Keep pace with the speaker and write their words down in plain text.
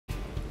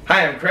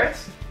Hi, I'm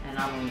Chris. And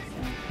I'm Lisa.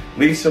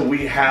 Lisa,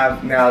 we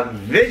have now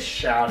this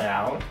shout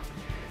out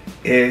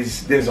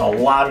there's a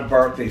lot of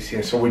birthdays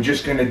here, so we're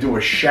just gonna do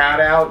a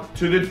shout out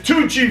to the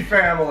Tucci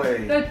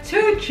family. The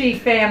Tucci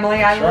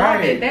family, I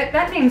love it.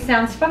 That name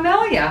sounds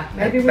familiar.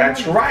 Maybe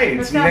that's right.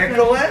 It's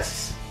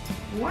Nicholas.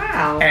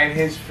 Wow. And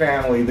his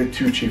family, the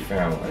Tucci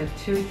family. The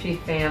Tucci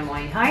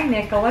family. Hi,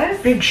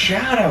 Nicholas. Big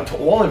shout out to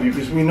all of you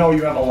because we know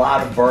you have a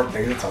lot of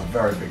birthdays. It's a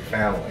very big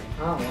family.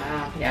 Oh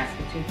wow. Yes,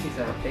 the Tuccis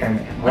are a big and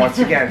family. Once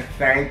again,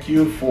 thank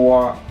you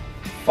for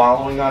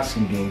following us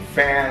and being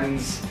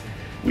fans.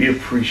 We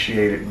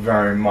appreciate it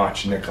very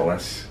much,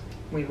 Nicholas.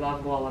 We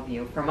love all of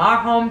you. From our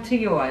home to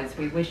yours,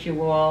 we wish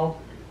you all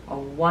a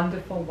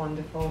wonderful,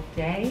 wonderful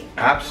day.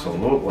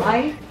 Absolutely.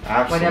 Life.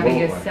 Absolutely. Whatever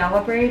you're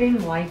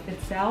celebrating, life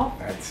itself.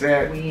 That's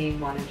it. We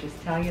want to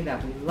just tell you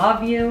that we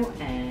love you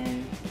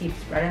and keep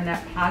spreading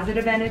that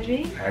positive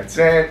energy. That's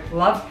it.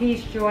 Love,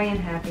 peace, joy, and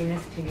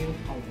happiness to you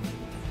always.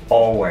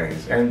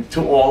 Always. And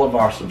to all of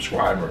our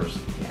subscribers.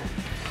 Yes.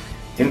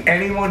 And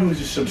anyone who's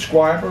a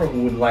subscriber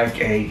who would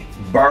like a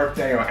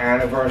birthday or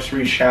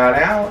anniversary shout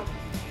out,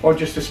 or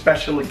just a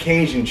special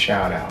occasion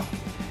shout out,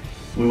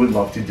 we would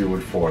love to do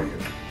it for you.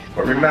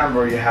 But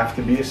remember, you have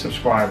to be a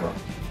subscriber.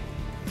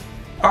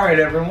 Alright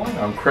everyone,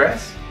 I'm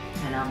Chris.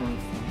 And I'm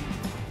Lisa.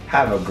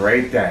 Have a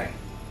great day.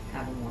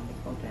 Have a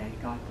wonderful day.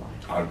 God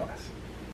bless. God bless.